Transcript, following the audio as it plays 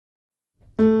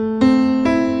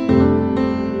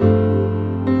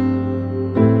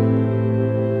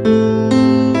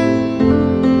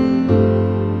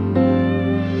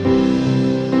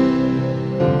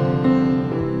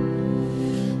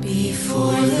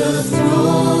the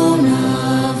throne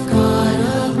of God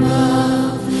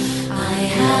above. I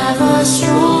have a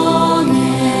strong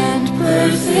and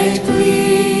perfect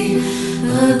plea,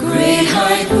 the great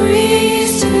high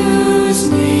priest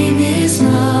whose name is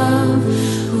love,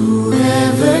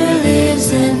 whoever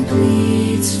lives and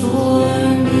pleads for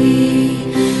me.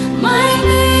 My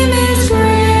name is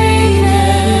great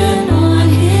and on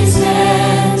his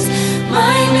hands,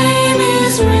 my name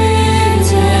is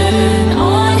written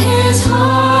on his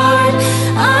heart.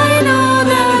 I know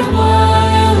that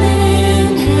while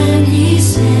in him he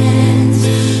stands,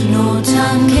 no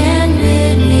tongue can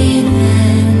bid me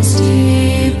thence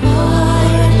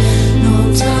depart. No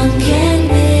tongue can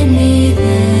bid me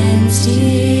thence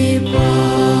depart.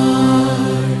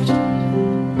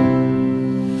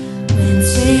 When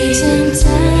Satan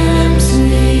tempts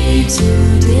me to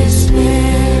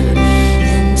despair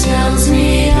and tells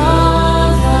me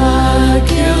of the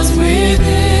guilt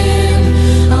within,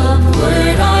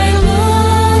 upward I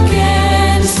look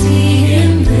and see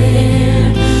him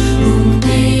there, who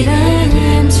made an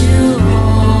end to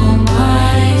all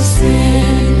my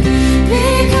sin.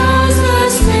 Because the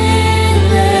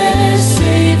sinless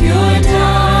Savior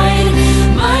died,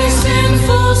 my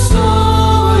sinful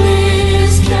soul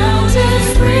is counted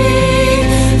free.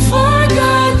 For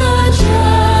God the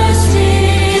just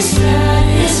is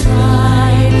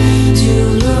satisfied to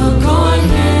look on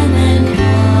him and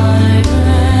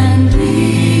pardon me.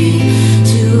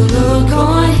 To look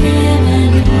on him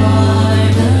and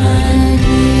pardon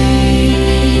me.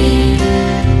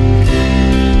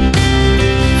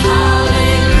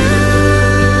 Hallelujah.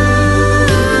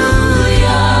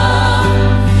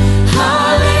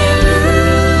 Hallelujah.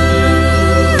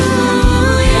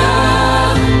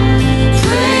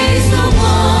 Praise the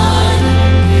one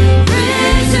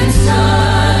risen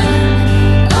Son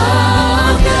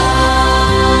of God.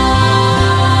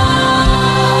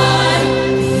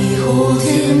 Behold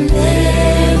him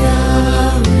there,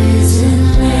 the risen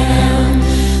Lamb,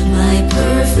 my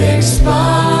perfect,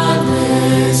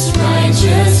 spotless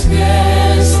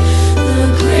righteousness, the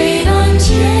great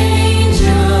unchangeable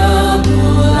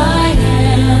I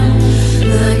am,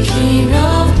 the King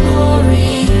of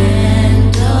glory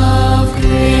and of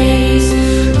grace.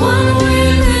 One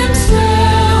with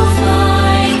himself,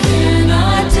 I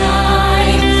cannot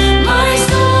die. My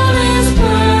soul is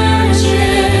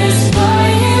purchased by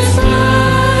his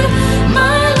blood.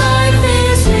 My life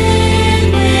is hid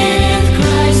with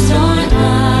Christ on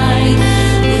high,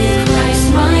 with Christ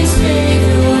my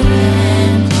Savior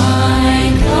and my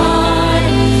God,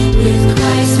 with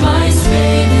Christ my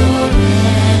Savior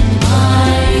and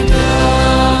my God.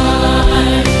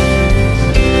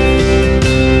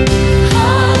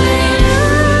 Hallelujah.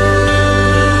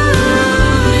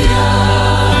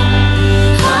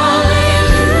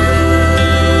 Hallelujah.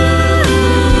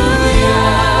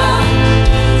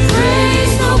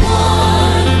 Praise the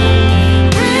one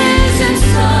risen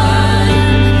Son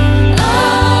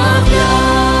of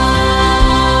God.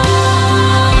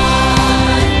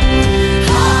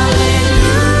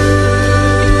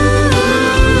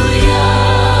 Hallelujah.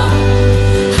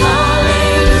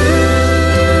 Hallelujah.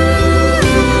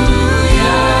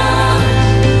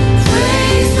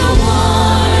 Praise the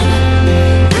one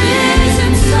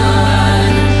risen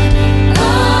Son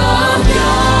of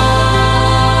God.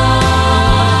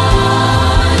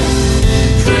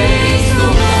 Praise the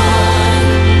one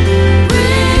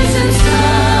risen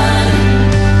Son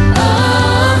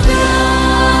of God.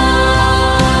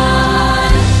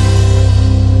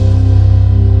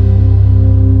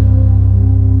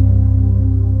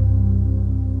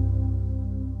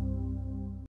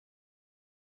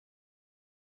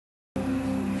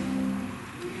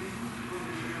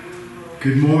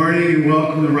 Good morning and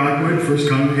welcome to Rockwood First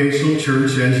Congregational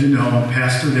Church. As you know, I'm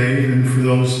Pastor Dave, and for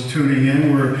those tuning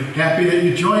in, we're happy that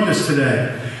you joined us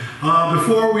today.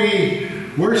 Before we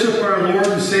worship our Lord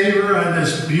and Savior on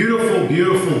this beautiful,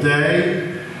 beautiful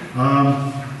day,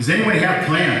 does anyone have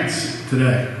plans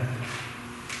today?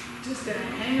 Just gonna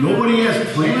hang Nobody has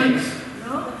plans?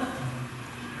 No.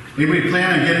 Anybody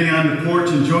plan on getting on the porch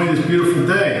and enjoying this beautiful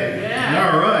day?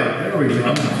 Yeah. All right, there we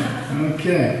go.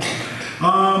 Okay.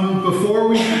 Before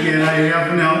we begin, I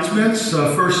have announcements.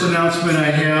 First announcement I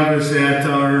have is that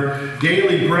our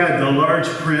Daily Bread, the large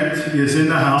print, is in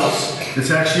the house.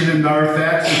 It's actually in the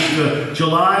narthex. It's the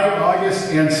July, August,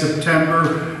 and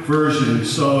September version.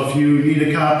 So if you need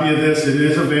a copy of this, it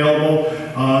is available.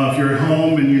 If you're at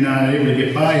home and you're not able to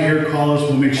get by here, call us.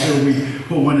 We'll make sure we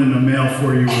put one in the mail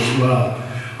for you as well.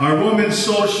 Our women's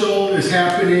social is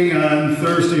happening on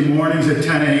Thursday mornings at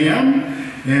 10 a.m.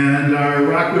 And our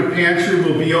Rockwood Pantry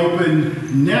will be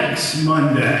open next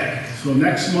Monday. So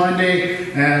next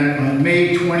Monday and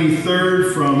May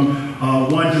 23rd from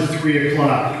 1 to 3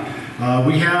 o'clock.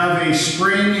 We have a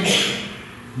spring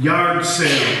yard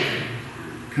sale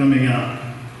coming up.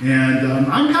 And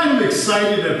I'm kind of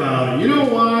excited about it. You know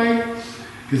why?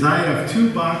 Because I have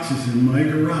 2 boxes in my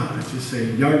garage that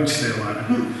say yard sale on it.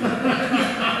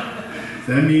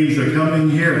 That means they're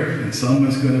coming here, and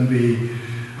someone's going to be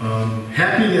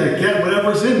happy to get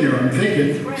whatever's in there, I'm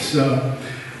thinking. Right. So,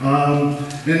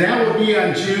 and that will be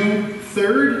on June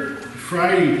 3rd,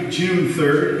 Friday, June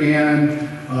 3rd,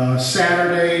 and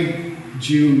Saturday,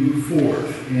 June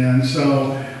 4th. And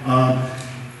so,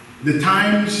 the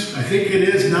times, I think it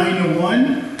is 9 to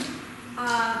 1.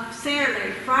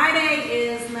 Saturday. Friday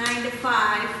is 9 to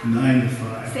 5. 9 to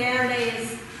 5. Saturday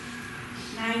is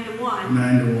 9 to 1.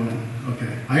 9 to 1.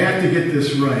 Okay. I have to get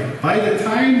this right. By the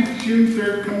time June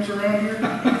 3rd comes around here,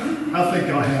 I think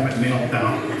I'll have it nailed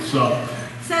down. So,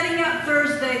 Setting up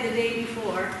Thursday the day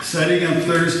before. setting up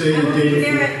Thursday I the will day be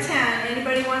there before. at 10.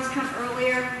 Anybody wants to come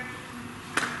earlier?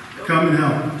 Come and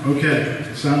help. Okay.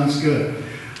 Sounds good.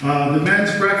 The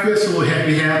men's breakfast will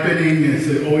be happening, as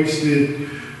it always did,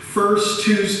 first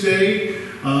Tuesday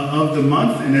of the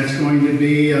month, and that's going to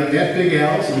be at Big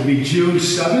Al's. It'll be June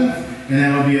 7th, and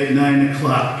that'll be at 9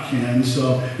 o'clock. And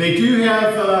so they do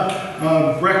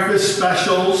have breakfast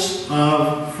specials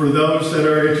for those that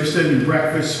are interested in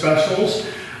breakfast specials.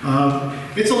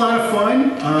 It's a lot of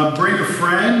fun. Bring a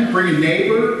friend, bring a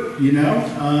neighbor,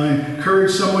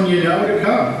 encourage someone you know to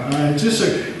come. It's just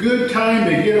a good time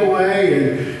to get away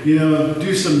and,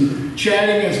 do some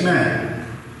chatting as men,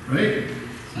 right?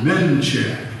 Men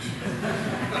chat.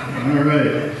 All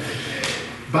right.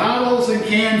 Bottles and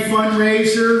can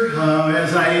fundraiser.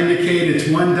 As I indicated, it's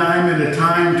 $1 at a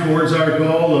time towards our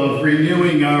goal of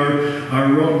renewing our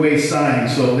roadway sign.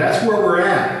 So that's where we're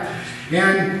at.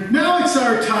 And now it's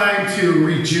our time to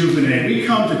rejuvenate. We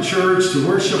come to church to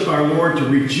worship our Lord, to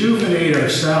rejuvenate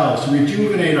ourselves, to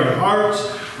rejuvenate our hearts,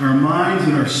 our minds,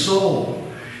 and our soul.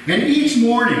 And each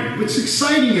morning, what's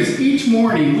exciting is each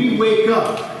morning we wake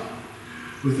up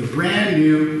with a brand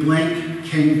new blank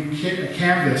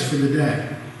canvas for the day.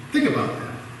 Think about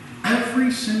that.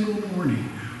 Every single morning,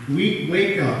 we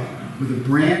wake up with a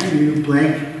brand new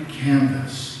blank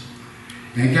canvas.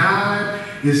 And God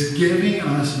is giving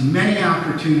us many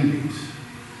opportunities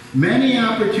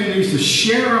to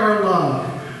share our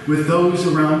love with those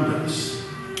around us.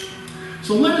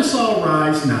 So let us all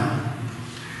rise now,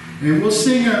 and we'll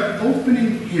sing our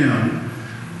opening hymn,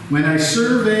 When I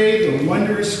Survey the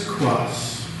Wondrous Cross.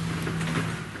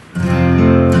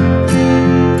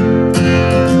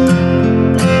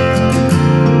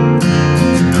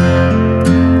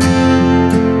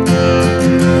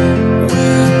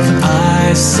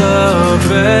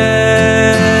 Survey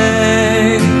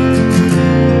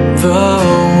the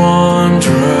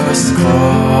wondrous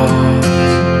cross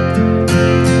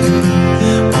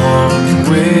on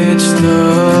which the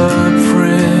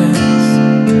Prince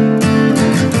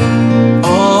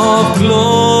of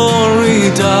Glory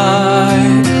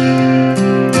died,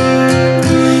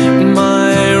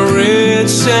 my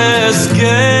richest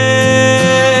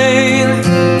gain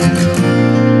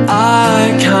I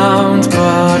count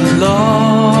but loss.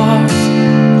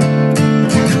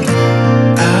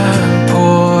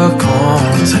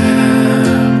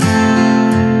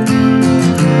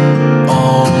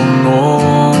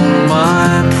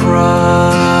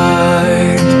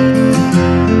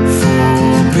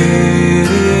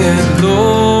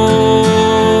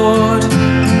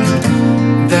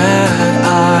 That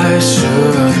I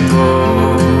should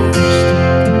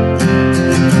boast.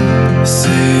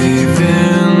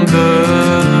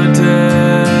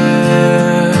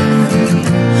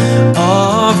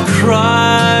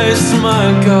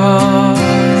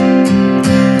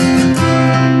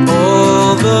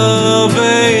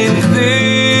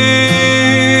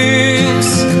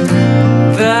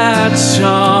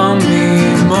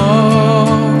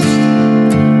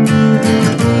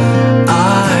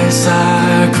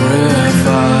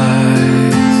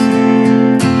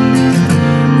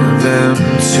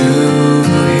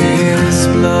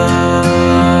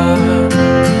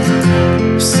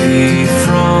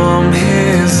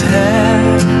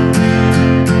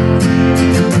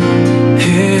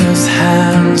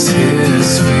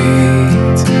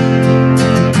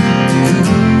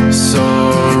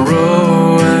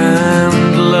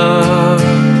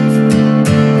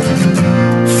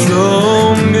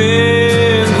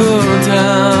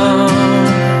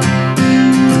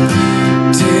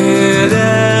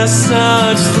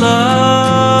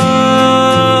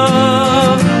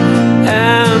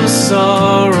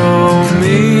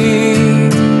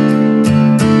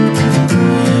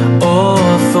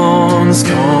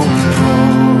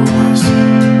 rose,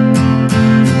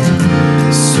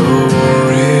 so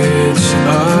rich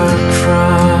a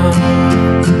crown,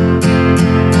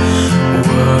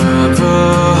 were the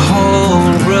whole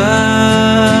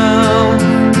realm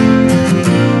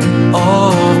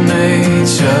of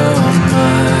nature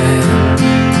mine,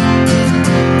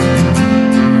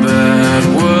 that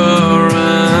were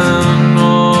an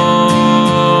offering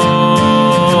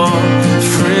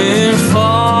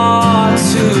far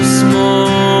too small,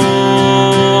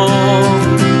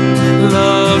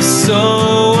 love so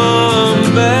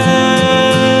amazing,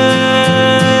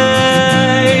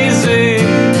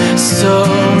 so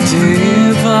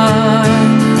divine,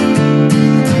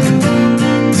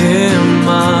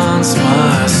 demands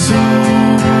my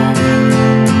soul,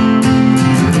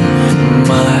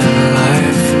 my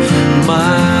life,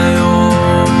 my own.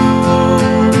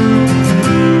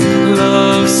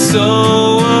 Love so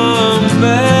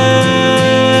amazing,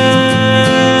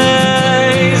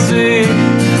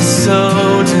 so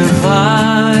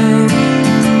divine,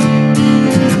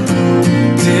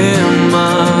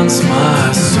 demands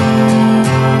my soul,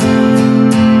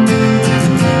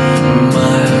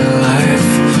 my life,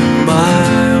 my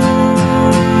own.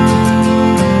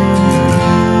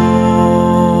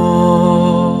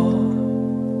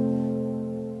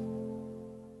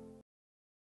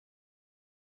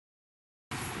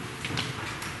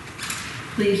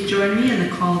 Please join me in the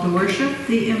call to worship,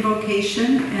 the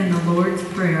Invocation, and the Lord's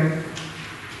Prayer.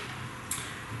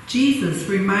 Jesus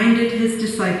reminded his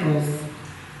disciples,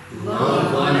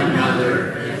 Love one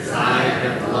another as I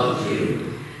have loved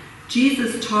you.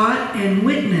 Jesus taught and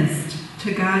witnessed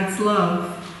to God's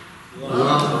love.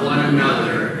 Love one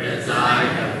another as I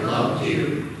have loved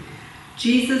you.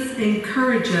 Jesus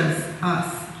encourages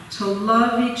us to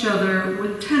love each other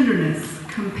with tenderness,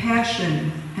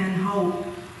 compassion, and hope.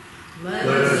 Let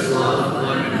us love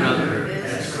one another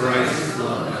as Christ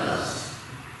loved us.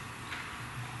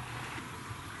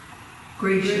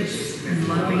 Gracious and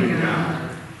loving God,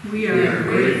 we We are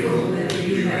grateful that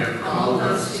you have called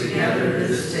us together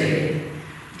this day,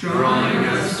 drawing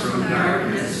us from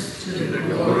darkness to the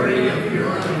glory of your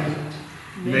light.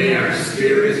 May our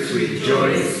spirits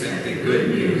rejoice at the good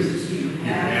news you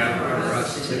have for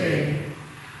us today.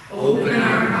 Open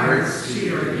our hearts to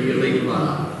your healing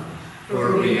love,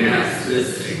 for we ask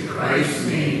this in Christ's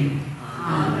name.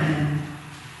 Amen.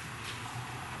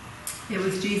 It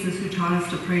was Jesus who taught us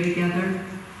to pray together.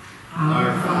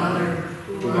 Our Father,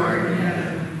 who art in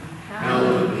heaven,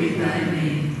 hallowed be thy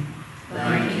name.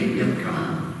 Thy kingdom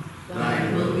come,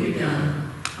 thy will be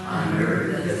done, on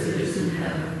earth as it is in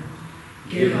heaven.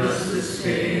 Give us this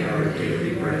day our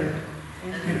daily bread,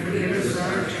 and forgive us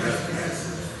our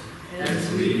trespasses,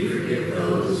 as we forgive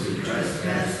those who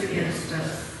trespass against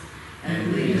us.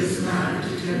 And lead us not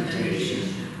into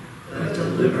temptation, but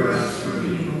deliver us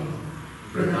from evil.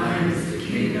 For thine is the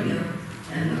kingdom,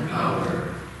 and the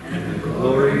power, and the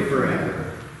glory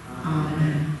forever.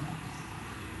 Amen.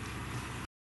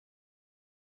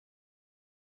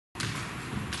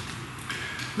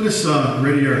 Let us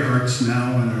ready our hearts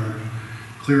now and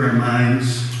clear our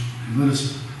minds, and let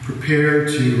us prepare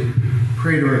to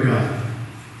pray to our God.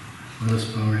 Let us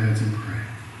bow our heads and pray.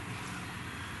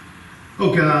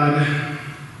 Oh God,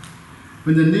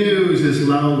 when the news is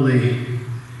loudly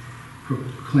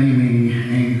proclaiming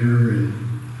anger and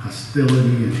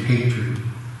hostility and hatred,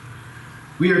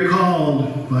 we are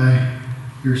called by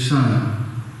your Son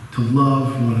to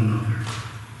love one another.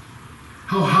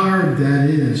 How hard that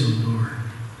is, O Lord.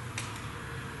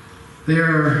 There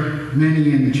are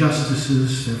many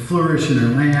injustices that flourish in our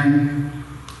land,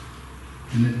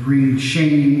 and that bring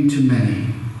shame to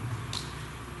many.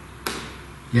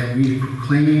 Yet we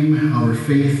proclaim our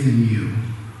faith in you.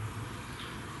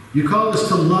 You call us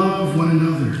to love one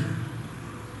another,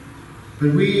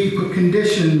 but we put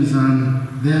conditions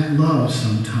on that love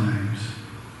sometimes.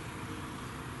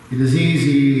 It is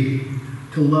easy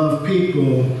to love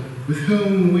people with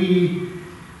whom we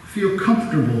feel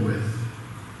comfortable with.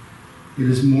 It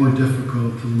is more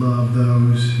difficult to love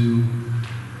those who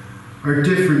are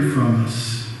different from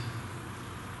us.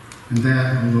 And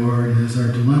that, O Lord, is our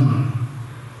dilemma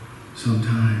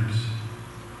sometimes.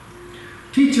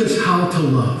 Teach us how to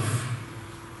love.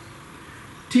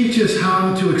 Teach us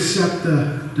how to accept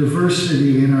the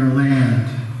diversity in our land.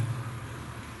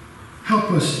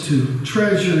 Help us to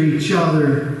treasure each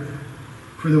other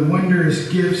for the wondrous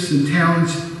gifts and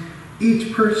talents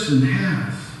each person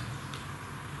has.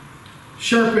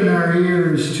 Sharpen our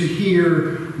ears to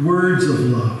hear words of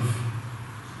love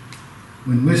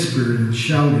when whispered and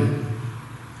shouted.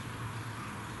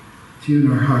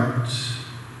 Tune our hearts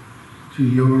to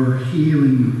your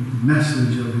healing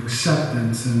message of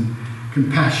acceptance and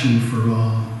compassion for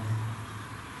all.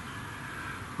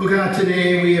 Oh God,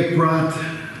 today we have brought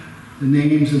the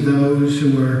names of those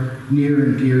who are near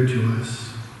and dear to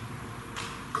us,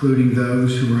 including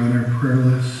those who are on our prayer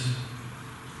list,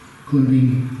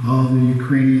 including all the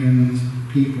Ukrainian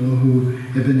people who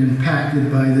have been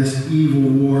impacted by this evil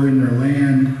war in their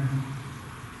land.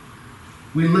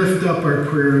 We lift up our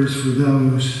prayers for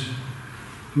those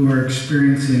who are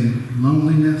experiencing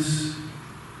loneliness,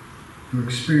 who are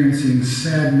experiencing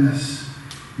sadness,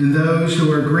 and those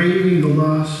who are grieving the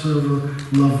loss of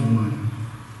a loved one,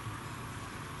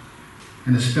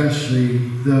 and especially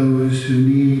those who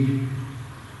need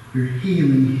your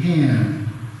healing hand.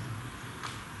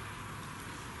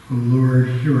 Oh Lord,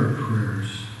 hear our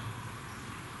prayers.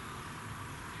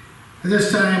 At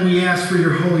this time, we ask for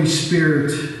your Holy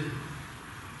Spirit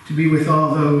to be with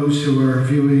all those who are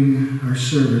viewing our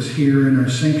service here in our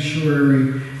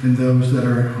sanctuary and those that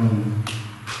are at home.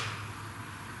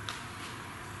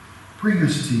 Bring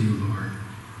us to you, Lord.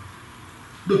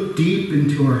 Look deep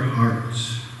into our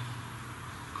hearts.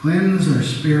 Cleanse our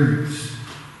spirits.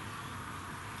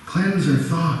 Cleanse our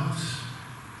thoughts.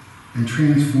 And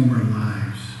transform our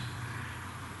lives.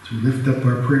 So we lift up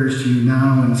our prayers to you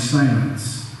now in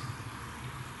silence.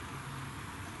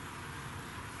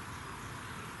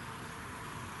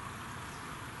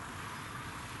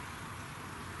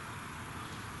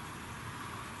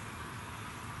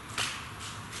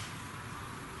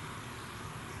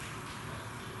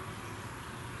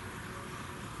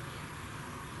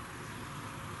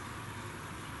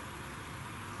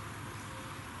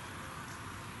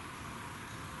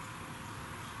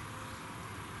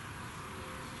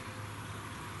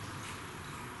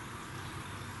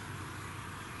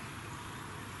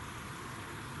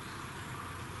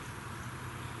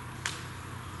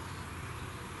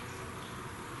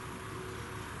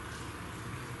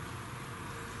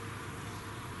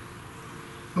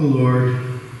 O Lord,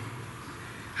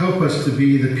 help us to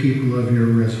be the people of your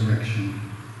resurrection,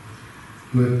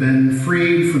 who have been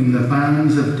freed from the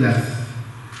bonds of death.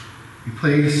 We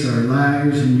place our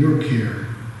lives in your care.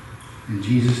 In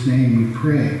Jesus' name we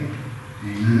pray.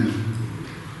 Amen.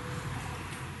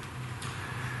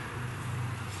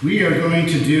 We are going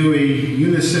to do a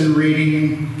unison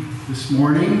reading this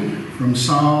morning from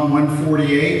Psalm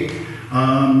 148.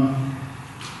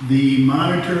 The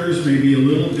monitors may be a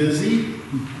little busy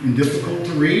and difficult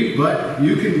to read, but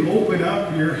you can open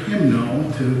up your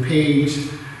hymnal to page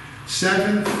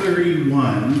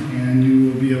 731 and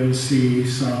you will be able to see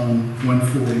Psalm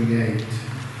 148.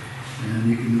 And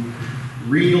you can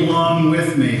read along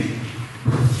with me.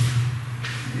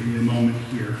 Maybe a moment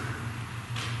here.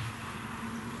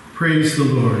 Praise the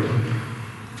Lord.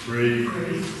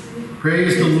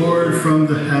 Praise the Lord from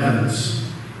the heavens.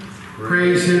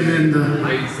 Praise him in the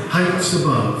heights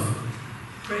above.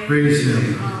 Praise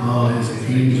him, all his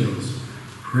angels.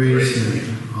 Praise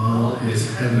him, all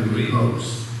his heavenly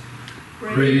hosts.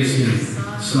 Praise him,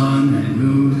 sun and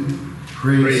moon.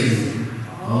 Praise him,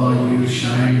 all you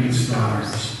shining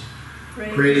stars.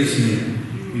 Praise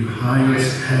him, you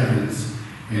highest heavens,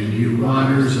 and you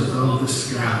waters above the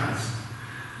skies.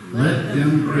 Let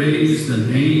them praise the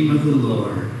name of the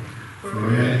Lord,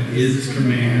 for at his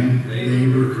command they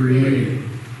were created.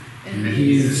 And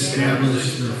he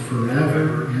established them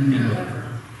forever and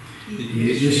ever.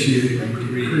 He issued a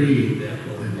decree that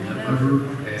will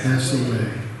never pass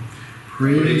away.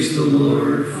 Praise the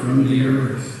Lord from the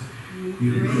earth,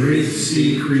 you great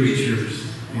sea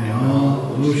creatures in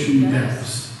all ocean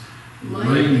depths,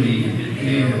 lightning and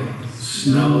hail,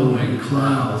 snow and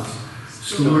clouds,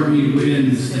 stormy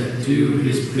winds that do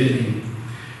his bidding,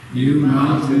 you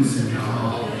mountains and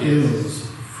all hills,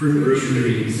 fruit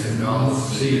trees and all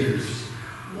cedars,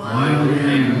 wild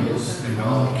animals and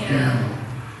all cattle,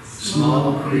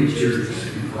 small creatures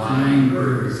and flying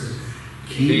birds,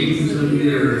 kings of the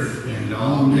earth and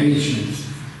all nations,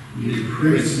 you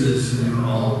princes and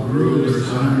all rulers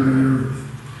on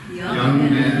earth, young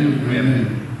men and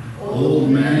women, old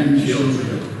men and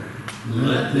children,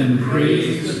 let them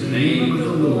praise the name of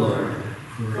the Lord,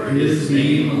 for his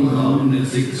name alone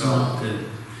is exalted.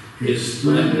 His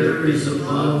splendor is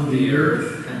above the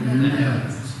earth and the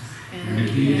heavens, and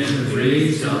he has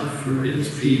raised up for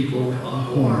his people a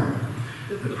horn,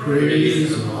 the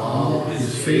praise of all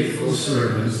his faithful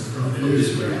servants of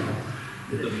Israel,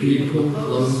 the people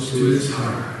close to his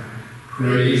heart.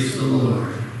 Praise the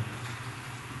Lord.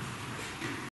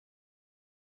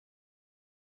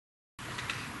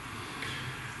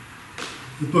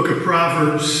 The book of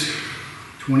Proverbs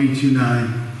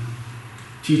 22:9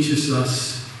 teaches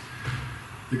us,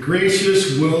 the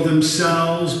gracious will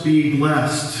themselves be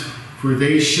blessed, for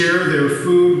they share their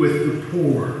food with the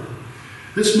poor.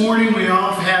 This morning we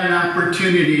all have had an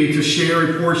opportunity to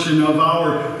share a portion of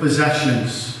our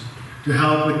possessions to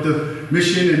help with the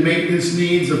mission and maintenance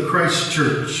needs of Christ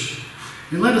Church.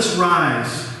 And let us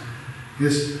rise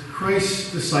as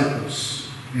Christ's disciples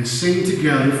and sing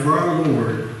together for our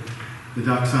Lord the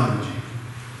Doxology.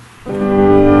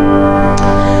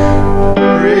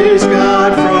 Praise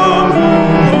God from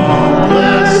whom all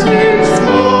blessings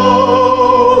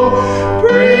flow.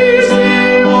 Praise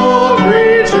Him, all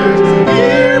creatures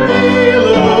here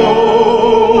below.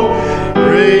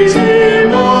 Praise Him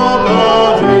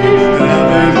above the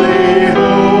heavenly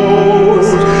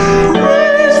host.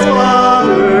 Praise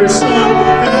Father, Son,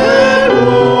 and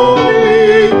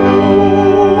Holy Ghost.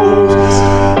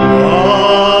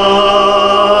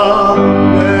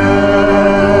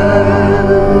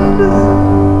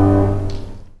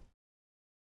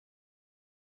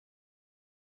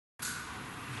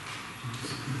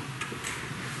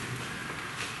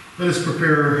 Let us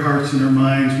prepare our hearts and our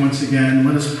minds once again.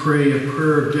 Let us pray a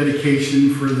prayer of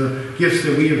dedication for the gifts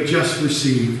that we have just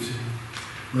received.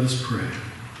 Let us pray.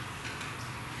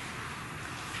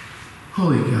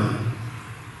 Holy God,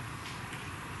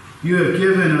 you have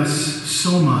given us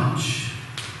so much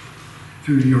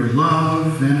through your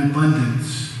love and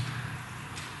abundance.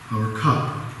 Our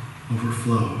cup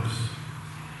overflows.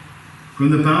 From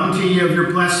the bounty of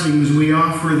your blessings, we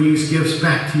offer these gifts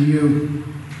back to you.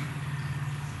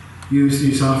 Use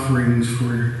these offerings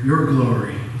for your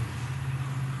glory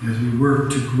as we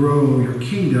work to grow your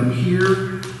kingdom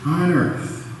here on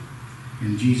earth.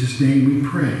 In Jesus' name we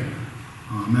pray.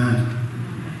 Amen.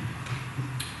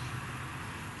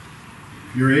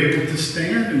 If you're able to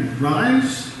stand and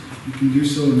rise, you can do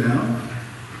so now.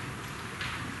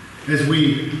 As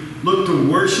we look to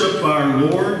worship our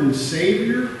Lord and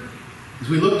Savior, as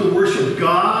we look to worship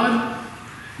God,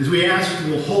 as we ask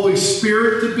the Holy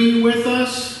Spirit to be with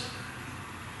us,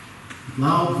 with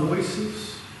loud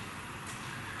voices,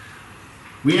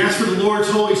 we ask for the Lord's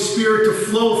Holy Spirit to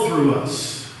flow through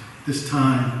us this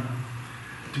time,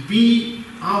 to be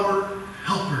our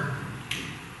helper,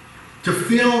 to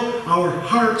fill our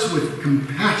hearts with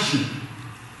compassion,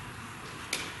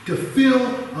 to fill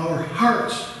our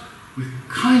hearts with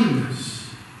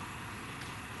kindness.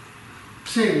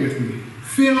 Say it with me.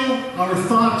 Fill our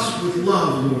thoughts with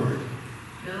love, Lord.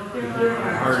 Fill our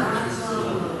hearts with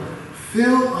love.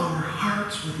 Fill our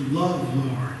hearts with love,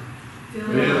 Lord.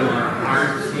 Fill our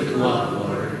hearts with love,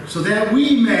 Lord. So that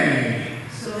we may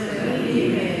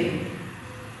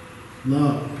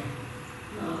love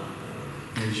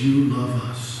as you love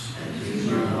us.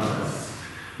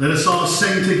 Let us all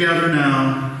sing together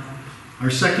now our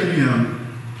second hymn,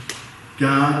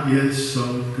 God is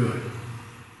so good.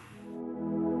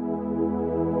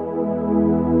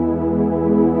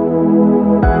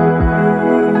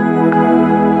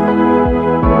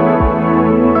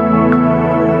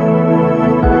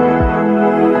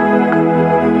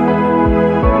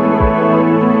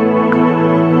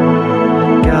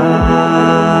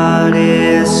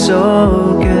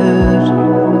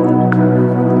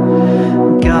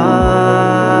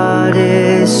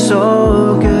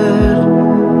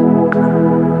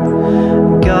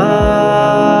 God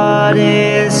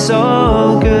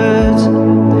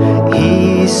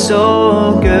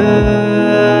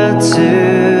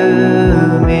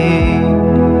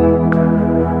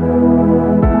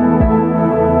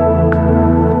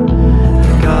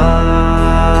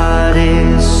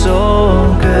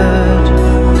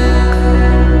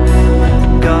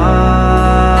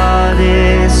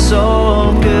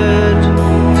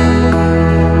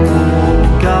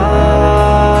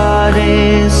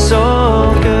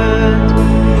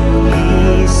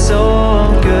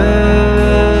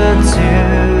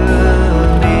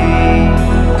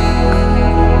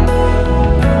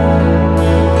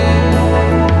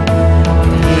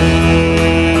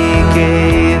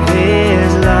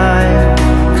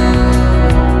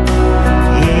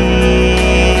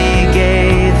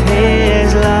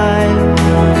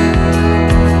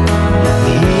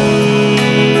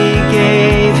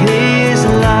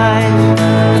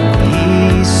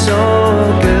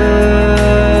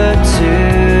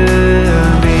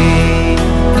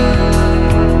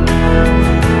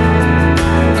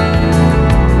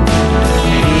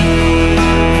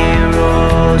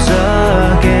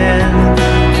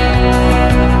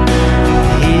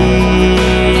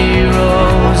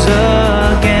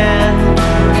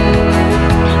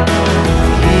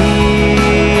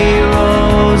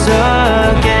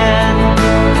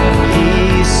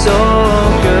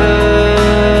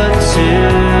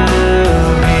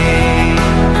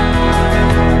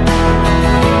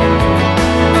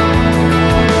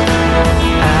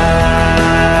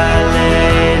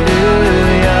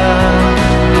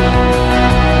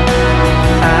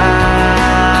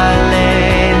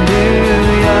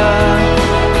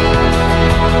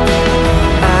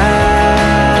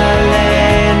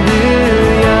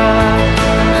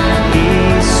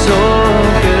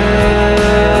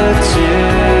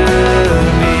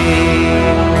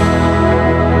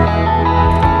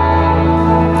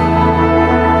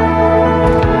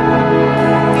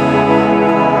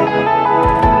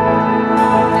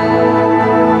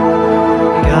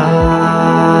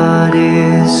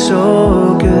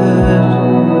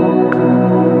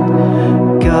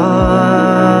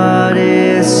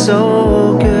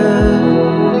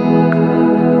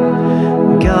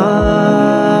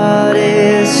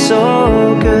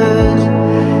so good.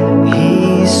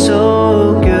 He's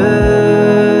so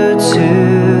good to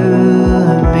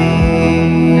me.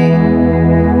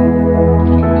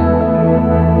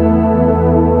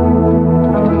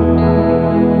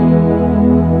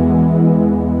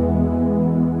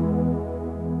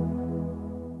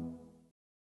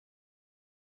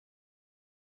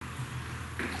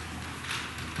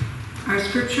 Our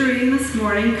scripture reading this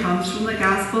morning comes from the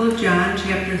Gospel of John,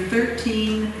 chapter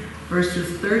 13,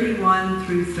 verses 31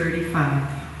 through 35.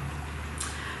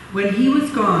 When he was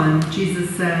gone,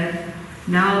 Jesus said,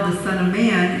 "Now the Son of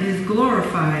Man is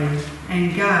glorified,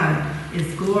 and God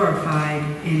is glorified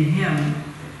in him.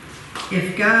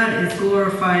 If God is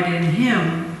glorified in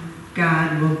him,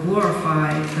 God will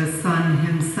glorify the Son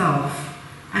himself,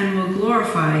 and will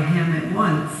glorify him at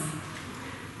once.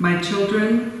 My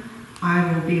children, I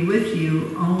will be with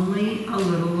you only a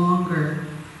little longer.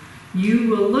 You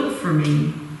will look for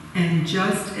me, and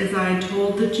just as I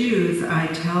told the Jews, I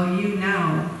tell you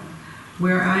now,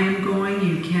 where I am going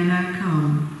you cannot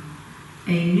come.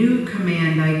 A new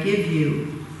command I give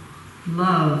you,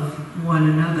 love one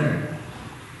another.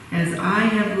 As I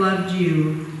have loved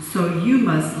you, so you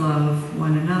must love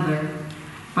one another.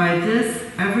 By this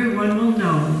everyone will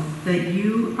know that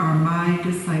you are my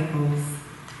disciples,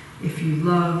 if you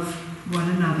love one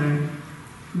another."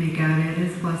 May God add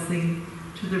his blessing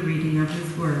to the reading of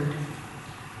his word.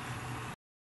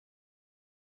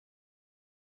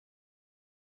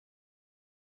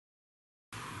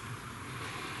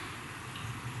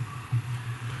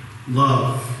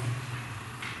 Love.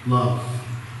 Love.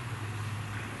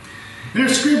 In our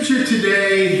scripture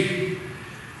today,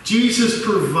 Jesus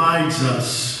provides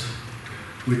us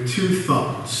with two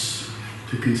thoughts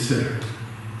to consider.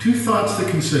 Two thoughts to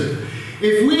consider.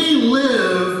 If we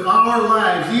live our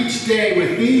lives each day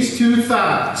with these two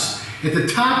thoughts at the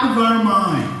top of our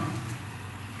mind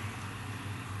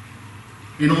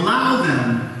and allow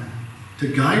them to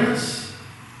guide us,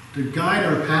 to guide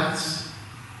our paths,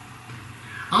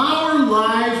 our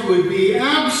lives would be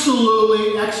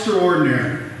absolutely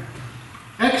extraordinary.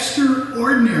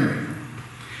 Extraordinary.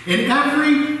 In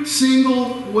every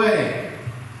single way.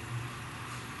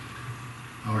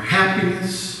 Our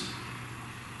happiness,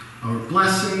 our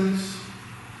blessings,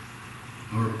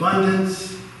 our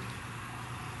abundance,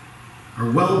 our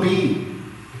well-being.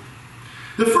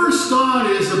 The first thought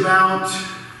is about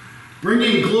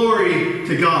bringing glory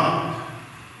to God.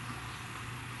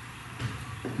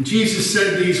 Jesus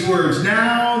said these words,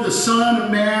 "Now the Son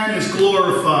of Man is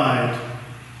glorified,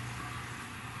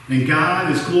 and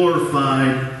God is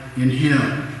glorified in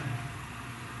him."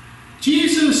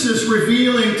 Jesus is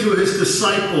revealing to his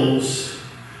disciples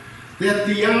that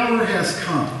the hour has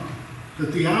come,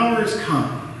 that the hour has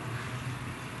come,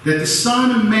 that the Son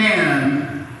of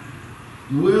Man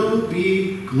will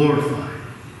be glorified.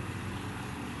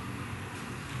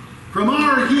 From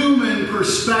our human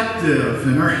perspective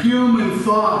and our human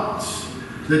thoughts,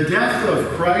 the death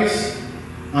of Christ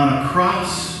on a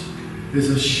cross is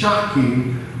a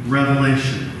shocking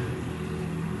revelation.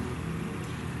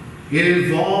 It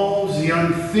involves the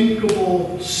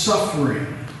unthinkable suffering.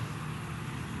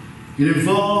 It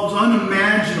involves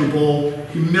unimaginable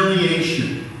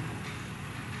humiliation.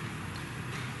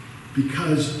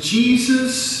 Because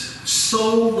Jesus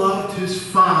so loved his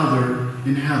Father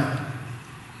in heaven.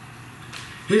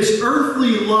 His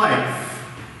earthly life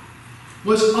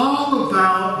was all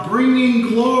about bringing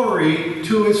glory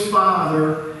to his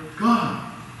Father, God.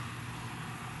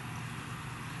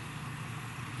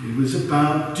 It was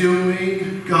about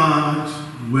doing God's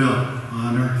will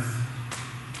on earth.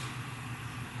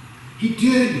 He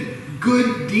did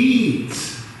good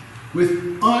deeds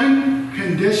with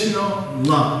unconditional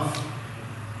love.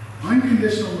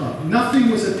 Unconditional love.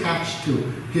 Nothing was attached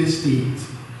to his deeds.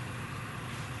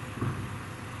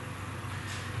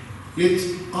 It's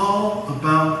all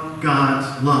about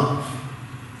God's love.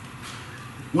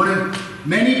 One of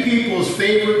many people's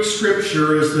favorite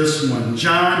scripture is this one,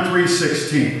 John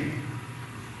 3:16.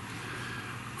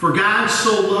 "For God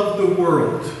so loved the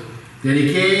world that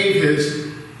he gave his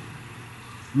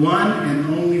one and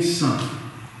only Son,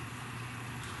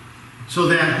 so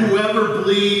that whoever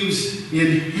believes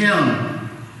in him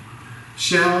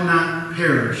shall not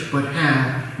perish, but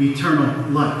have eternal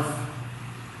life."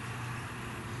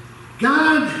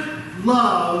 God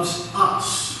loves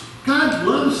us. God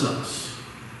loves us.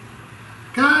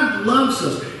 God loves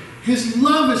us. His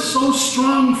love is so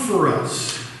strong for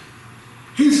us.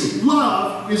 His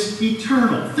love is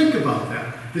eternal. Think about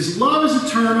that. His love is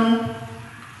eternal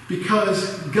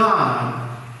because God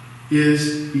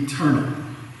is eternal.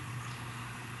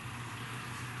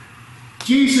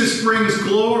 Jesus brings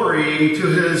glory to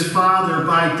his Father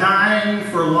by dying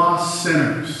for lost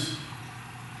sinners.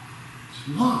 It's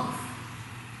love.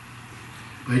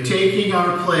 By taking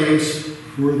our place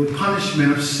for the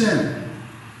punishment of sin,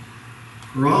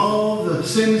 for all the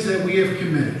sins that we have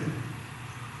committed.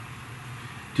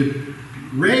 To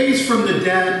raise from the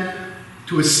dead,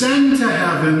 to ascend to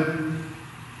heaven.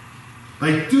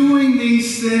 By doing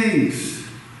these things,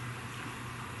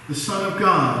 the Son of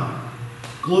God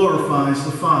glorifies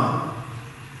the Father,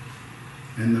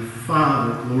 and the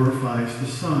Father glorifies the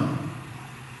Son,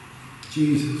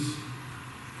 Jesus.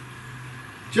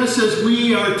 Just as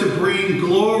we are to bring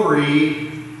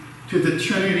glory to the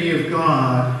Trinity of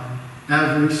God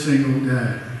every single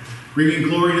day, bringing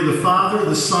glory to the Father,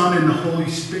 the Son, and the Holy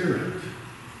Spirit.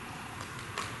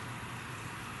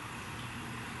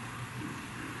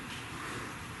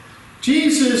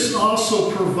 Jesus also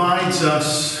provides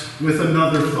us with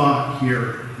another thought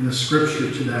here in the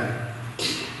Scripture today.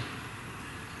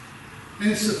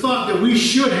 And it's a thought that we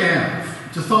should have.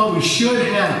 It's a thought we should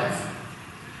have.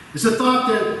 It's a thought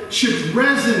that should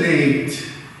resonate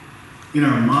in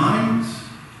our minds,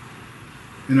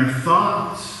 in our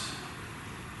thoughts,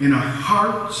 in our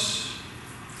hearts,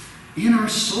 in our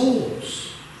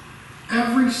souls.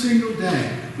 Every single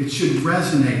day, it should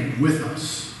resonate with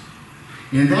us.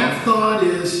 And that thought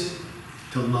is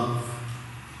to love.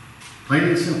 Plain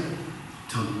and simple,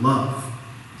 to love.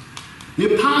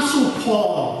 The Apostle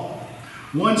Paul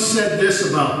once said this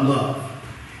about love.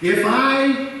 If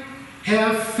I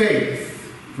have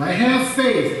faith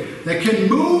that can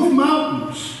move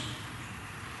mountains,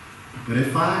 but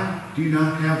if I do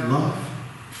not have love,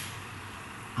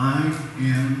 I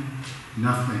am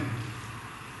nothing.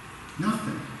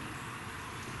 Nothing.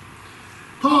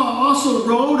 Paul also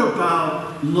wrote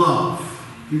about love.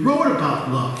 He wrote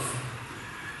about love.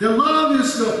 That love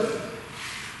is the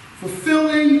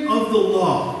fulfilling of the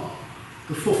law.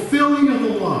 The fulfilling of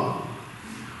the law.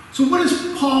 So what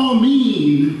does Paul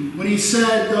mean when he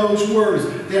said those words?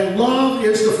 That love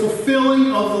is the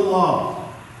fulfilling of the law.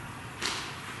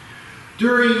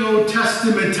 During Old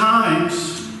Testament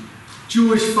times,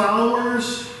 Jewish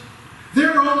followers,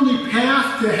 their only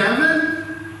path to heaven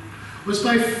was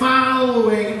by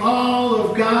following all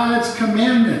of God's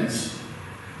commandments.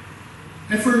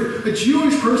 And for a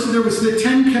Jewish person, there was the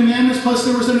 10 commandments, plus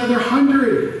there was another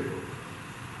 100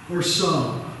 or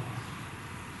so.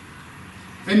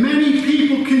 And many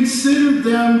people considered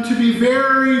them to be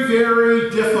very, very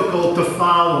difficult to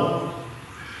follow.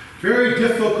 Very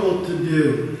difficult to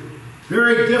do.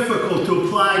 Very difficult to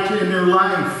apply in their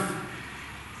life.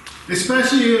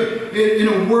 Especially in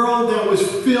a world that was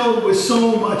filled with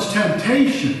so much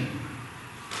temptation.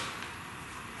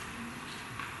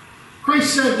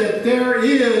 Christ said that there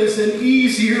is an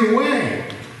easier way.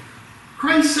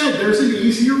 Christ said there's an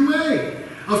easier way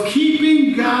of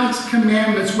keeping God's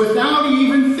commandments without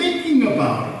even thinking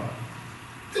about it.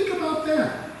 Think about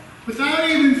that. Without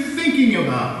even thinking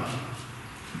about it.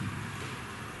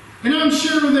 And I'm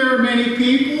sure there are many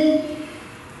people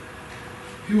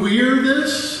who hear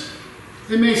this.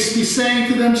 They may be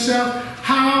saying to themselves,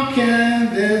 how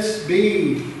can this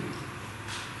be?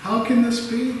 How can this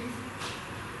be?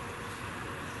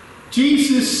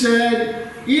 Jesus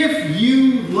said, if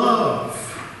you love,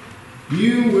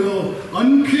 you will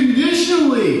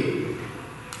unconditionally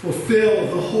fulfill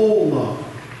the whole law.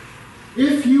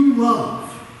 If you love,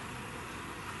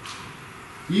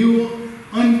 you will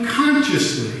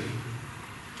unconsciously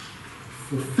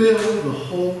fulfill the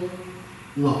whole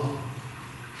law.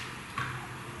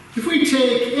 If we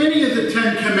take any of the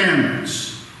 10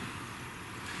 commandments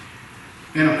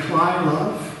and apply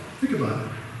love, think about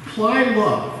it. Apply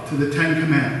love to the 10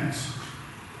 commandments.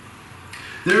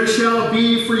 There shall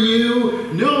be for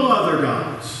you no other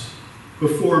gods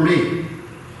before me.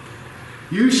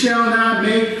 You shall not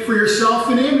make for yourself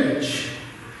an image.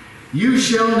 You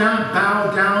shall not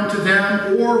bow down to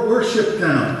them or worship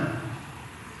them.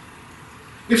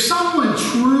 If someone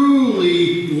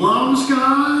truly loves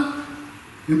God,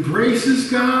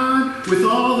 embraces God with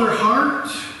all their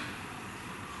heart,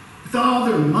 with all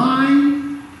their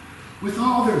mind, with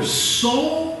all their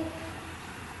soul,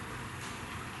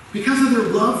 because of their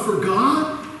love for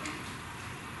God,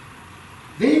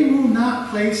 they will not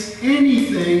place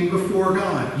anything before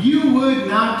God. You would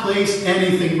not place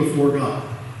anything before God.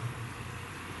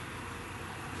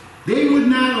 They would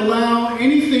not allow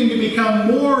anything to become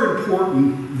more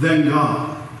important than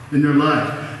God in their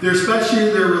life. Especially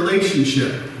their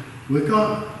relationship with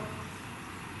God.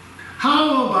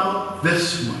 How about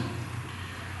this one?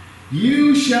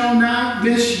 You shall not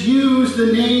misuse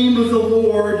the name of the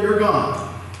Lord your God.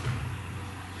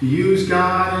 to use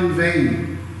God in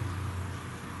vain.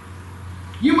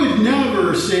 You would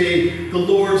never say the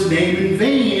Lord's name in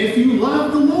vain if you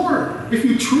love the Lord, if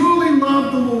you truly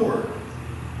love the Lord.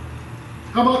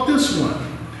 How about this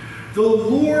one? The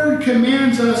Lord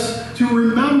commands us to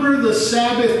remember the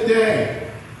Sabbath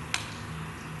day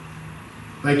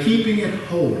by keeping it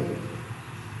holy.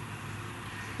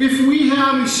 If we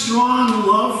have a strong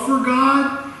love for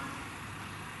God,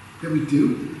 that we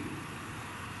do,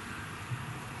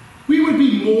 we would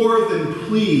be more than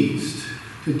pleased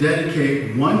to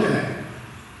dedicate one day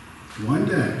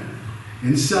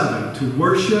in 7 to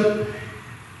worship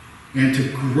and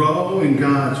to grow in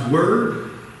God's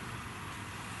Word,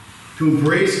 to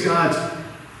embrace God's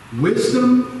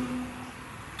wisdom,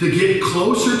 to get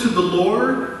closer to the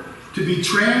Lord, to be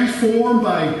transformed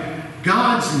by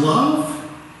God's love.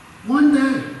 One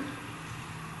day.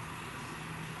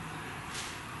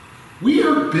 We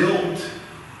are built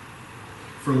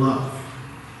for love.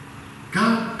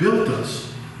 God built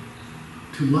us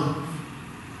to love.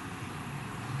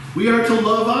 We are to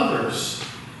love others.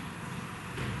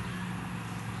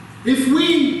 If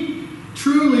we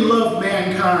truly love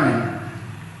mankind,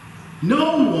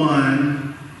 no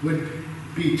one would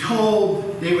be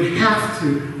told they would have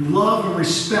to love and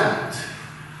respect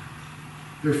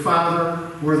their father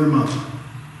or their mother.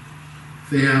 If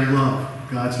they have love,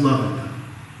 God's love in them.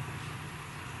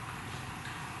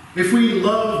 If we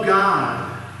love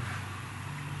God,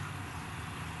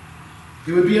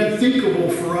 it would be unthinkable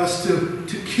for us to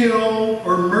kill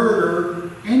or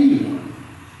murder anyone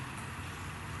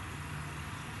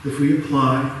if we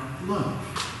apply love.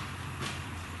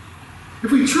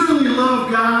 If we truly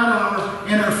love God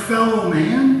and our fellow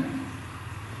man,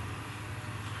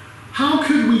 how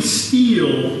could we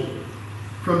steal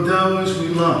from those we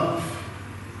love?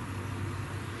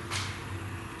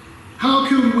 How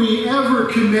could we ever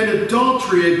commit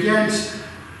adultery against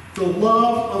the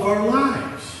love of our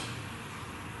lives?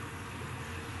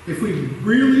 If we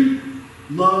really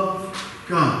love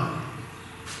God,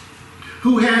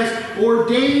 who has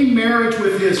ordained marriage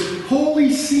with His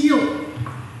holy seal.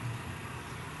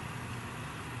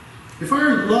 If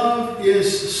our love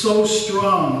is so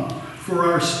strong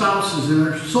for our spouses and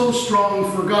are so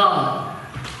strong for God,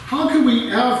 how could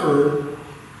we ever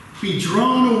be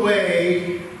drawn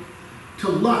away to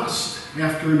lust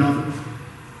after another?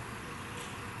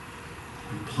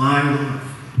 Apply love.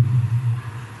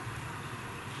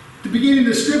 At the beginning of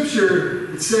the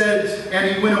scripture, it says,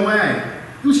 and he went away.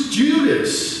 It was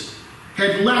Judas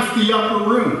had left the upper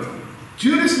room.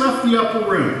 Judas left the upper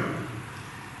room.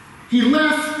 He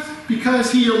left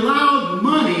because he allowed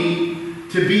money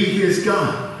to be his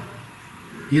God.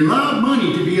 He allowed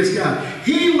money to be his God.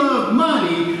 He loved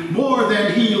money more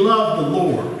than he loved the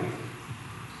Lord.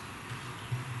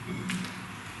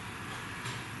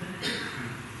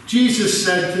 Jesus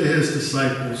said to his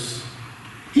disciples,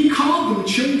 he called them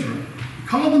children. He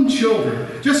called them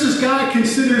children, just as God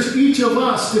considers each of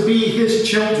us to be his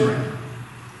children.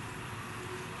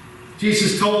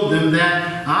 Jesus told them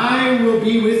that I will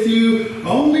be with you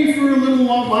only for a little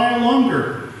while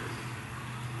longer.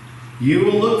 You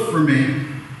will look for me.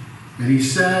 And he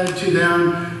said to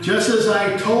them, just as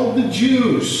I told the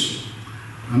Jews,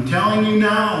 I'm telling you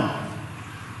now,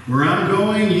 where I'm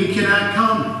going, you cannot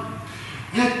come.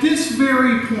 At this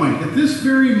very point, at this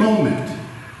very moment,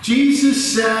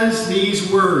 Jesus says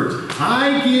these words,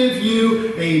 I give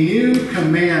you a new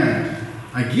command.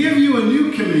 I give you a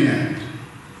new command.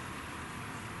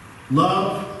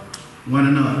 Love one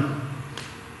another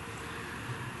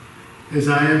as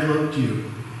I have loved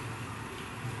you.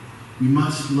 We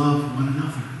must love one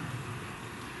another.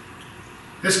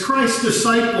 As Christ's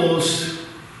disciples,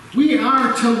 we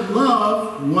are to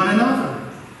love one another.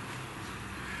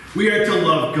 We are to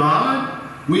love God.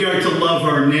 We are to love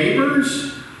our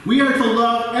neighbors. We are to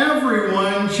love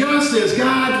everyone just as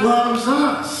God loves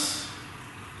us.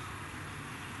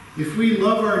 If we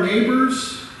love our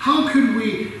neighbors, how could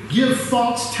we give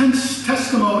false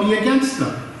testimony against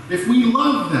them if we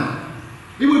love them?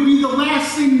 It would be the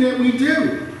last thing that we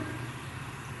do.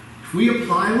 If we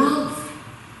apply love.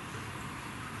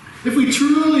 If we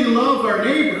truly love our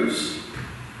neighbors,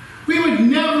 we would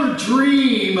never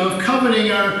dream of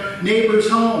coveting our neighbor's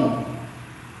home,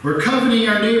 or coveting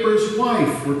our neighbor's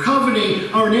wife, or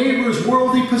coveting our neighbor's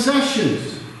worldly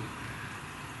possessions.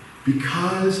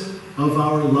 Because of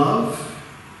our love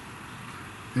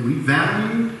that we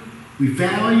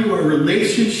value our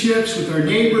relationships with our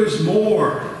neighbors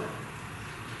more.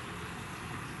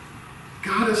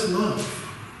 God is love.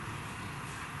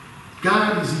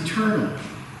 God is eternal.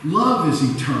 Love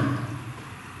is eternal.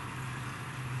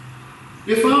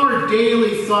 If our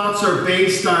daily thoughts are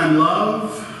based on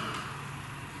love,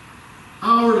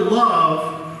 our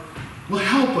love will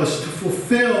help us to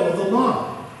fulfill the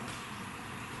law.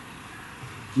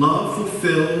 Love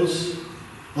fulfills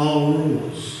all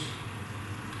rules.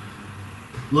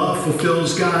 Love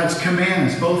fulfills God's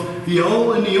commands, both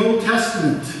in the Old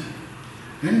Testament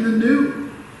and the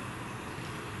New.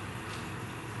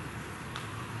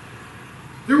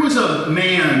 There was a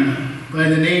man by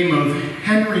the name of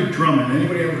Henry Drummond.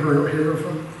 Anybody ever heard of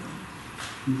him?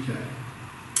 Okay.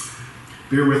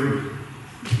 Bear with me.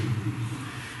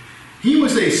 He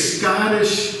was a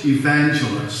Scottish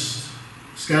evangelist.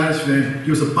 He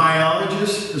was a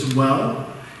biologist as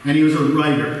well, and he was a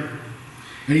writer.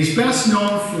 And he's best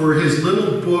known for his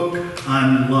little book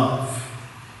on love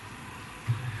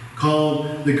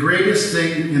called The Greatest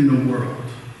Thing in the World.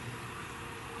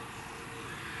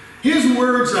 His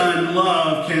words on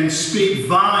love can speak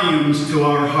volumes to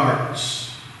our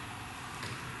hearts.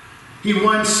 He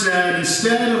once said,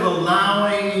 instead of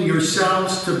allowing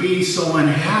yourselves to be so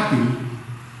unhappy,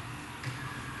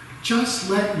 just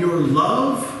let your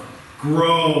love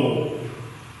grow.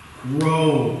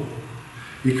 Grow.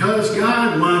 Because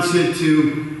God wants it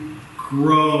to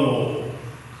grow.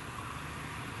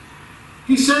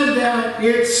 He said that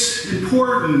it's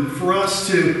important for us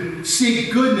to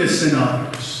seek goodness in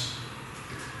others,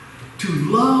 to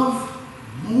love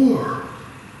more,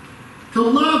 to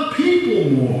love people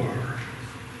more,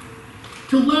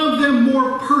 to love them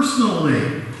more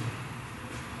personally,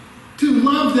 to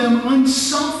love them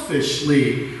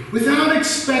unselfishly without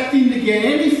expecting to get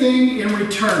anything in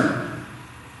return.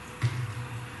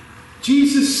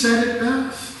 Jesus said it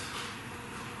best.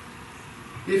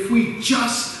 If we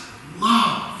just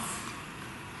love,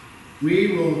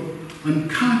 we will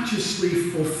unconsciously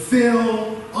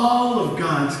fulfill all of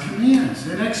God's commands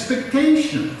and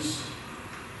expectations.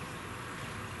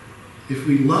 If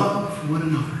we love one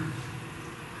another.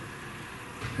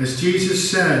 As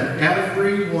Jesus said,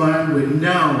 everyone would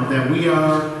know that we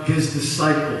are his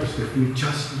disciples if we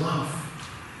just love.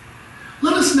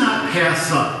 Let us not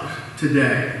pass up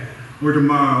today or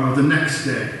tomorrow or the next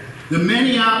day the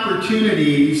many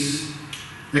opportunities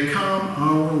that come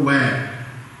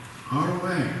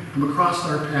across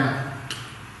our path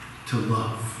to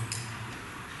love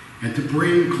and to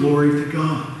bring glory to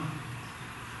God.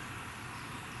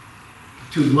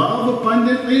 To love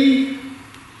abundantly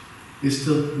is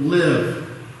to live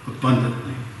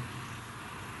abundantly.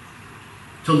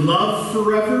 To love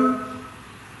forever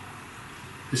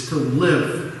is to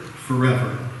live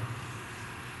forever.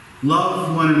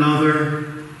 Love one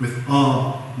another with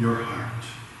all your heart.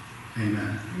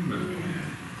 Amen. Amen.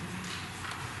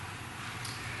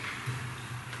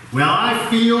 Well, I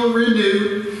feel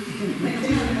renewed.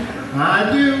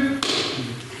 I do.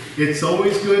 It's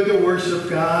always good to worship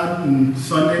God on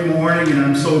Sunday morning, and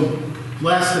I'm so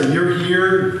blessed that you're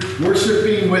here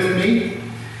worshiping with me.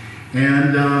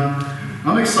 And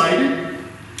I'm excited.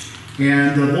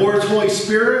 And the Lord's Holy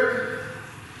Spirit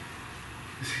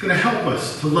is going to help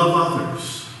us to love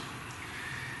others.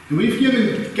 And we've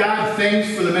given God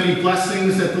thanks for the many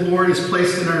blessings that the Lord has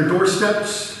placed in our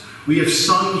doorsteps. We have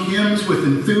sung hymns with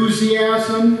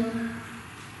enthusiasm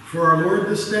for our Lord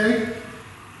this day.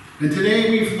 And today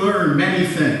we've learned many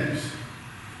things.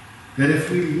 That if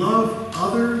we love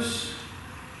others,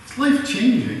 it's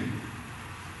life-changing,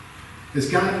 as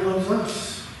God loves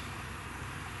us.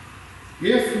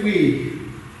 If we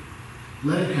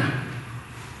let it happen,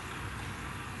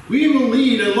 we will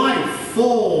lead a life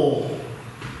full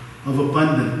of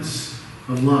abundance,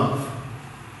 of love,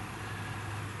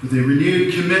 with a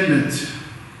renewed commitment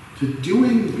to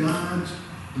doing God's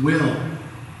will,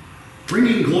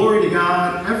 bringing glory to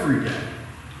God every day.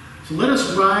 So let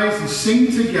us rise and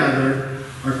sing together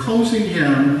our closing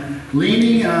hymn,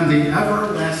 Leaning on the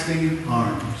Everlasting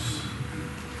Arms.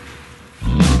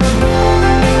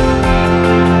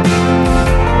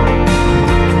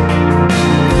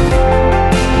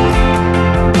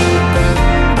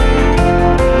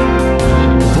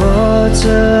 What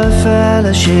a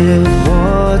fellowship,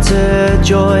 what a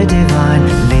joy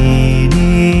divine,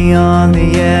 leaning on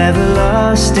the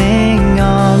everlasting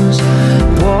arms.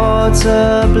 What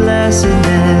a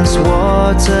blessedness,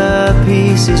 what a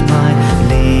peace is mine,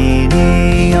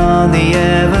 leaning on the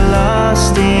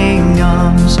everlasting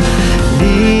arms.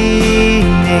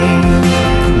 Leaning,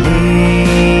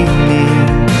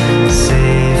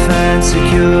 safe and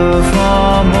secure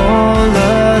from all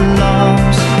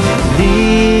alarms.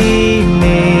 Leaning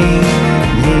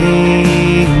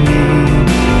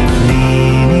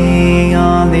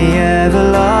on the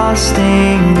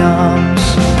everlasting arms.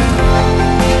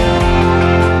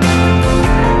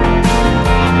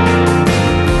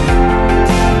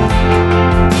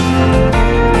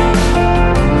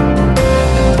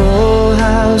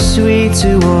 sweet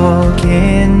to walk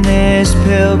in this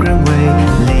pilgrim way,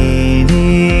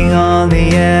 leaning on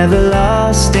the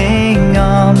everlasting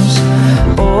arms.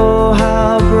 Oh,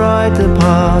 how bright the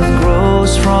path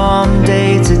grows from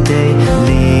day to day,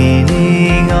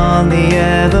 leaning on the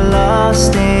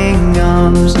everlasting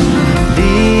arms.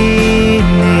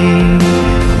 Leaning,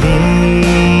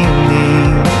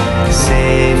 leaning,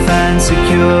 safe and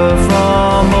secure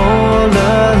from all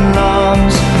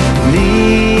alarms.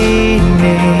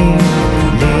 Leaning,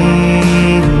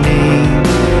 leaning,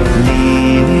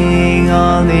 leaning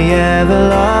on the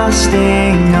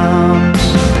everlasting arms.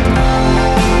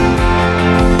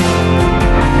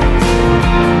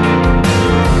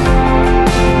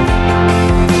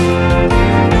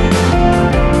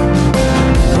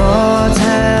 What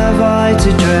have I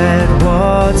to dread?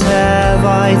 What have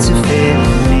I to fear?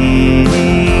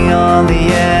 Leaning on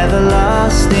the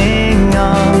everlasting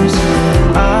arms.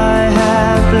 I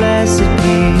have blessed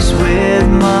peace with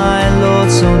my Lord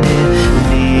so near,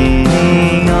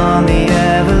 leaning on the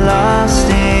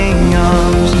everlasting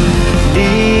arms.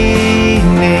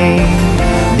 Leaning,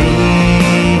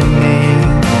 leaning,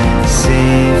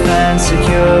 safe and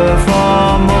secure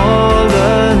from all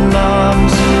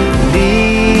alarms.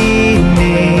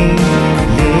 Leaning,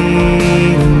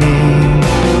 leaning,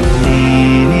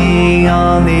 leaning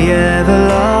on the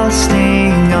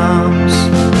everlasting arms.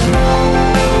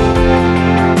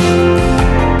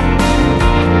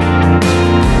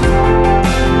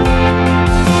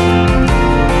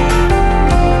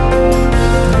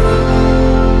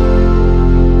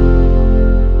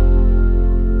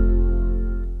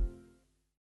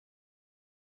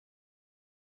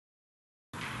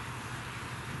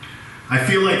 I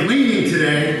feel like leaning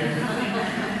today.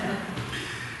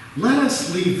 Let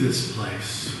us leave this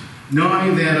place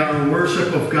knowing that our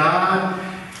worship of God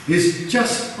is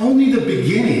just only the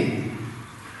beginning.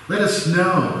 Let us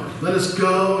know, let us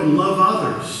go and love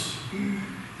others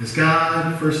as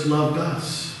God first loved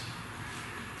us.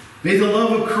 May the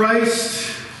love of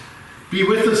Christ be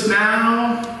with us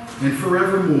now and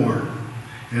forevermore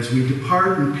as we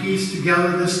depart in peace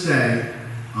together this day.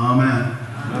 Amen.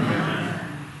 Amen.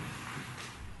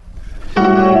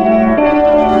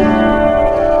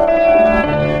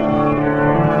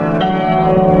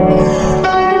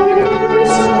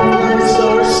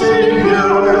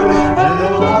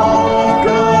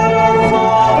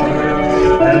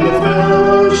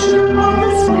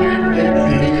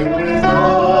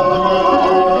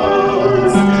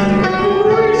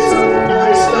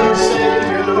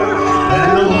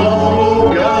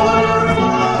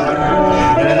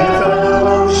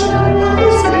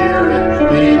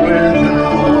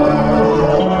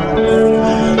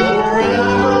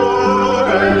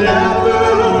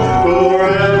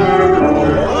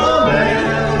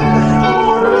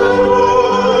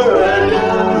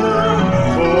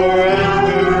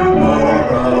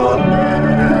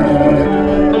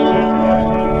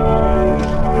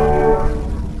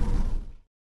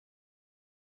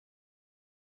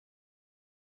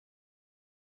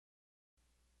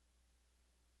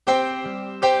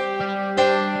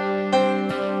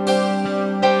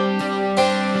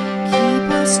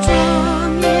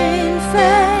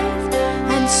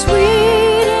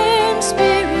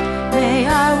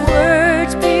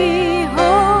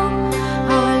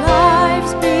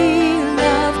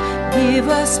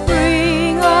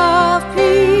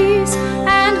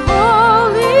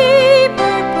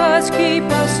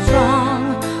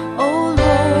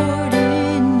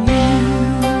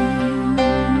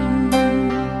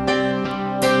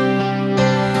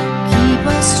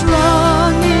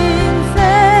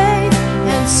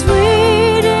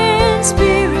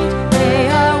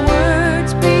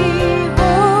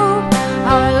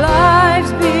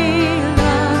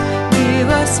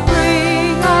 Spring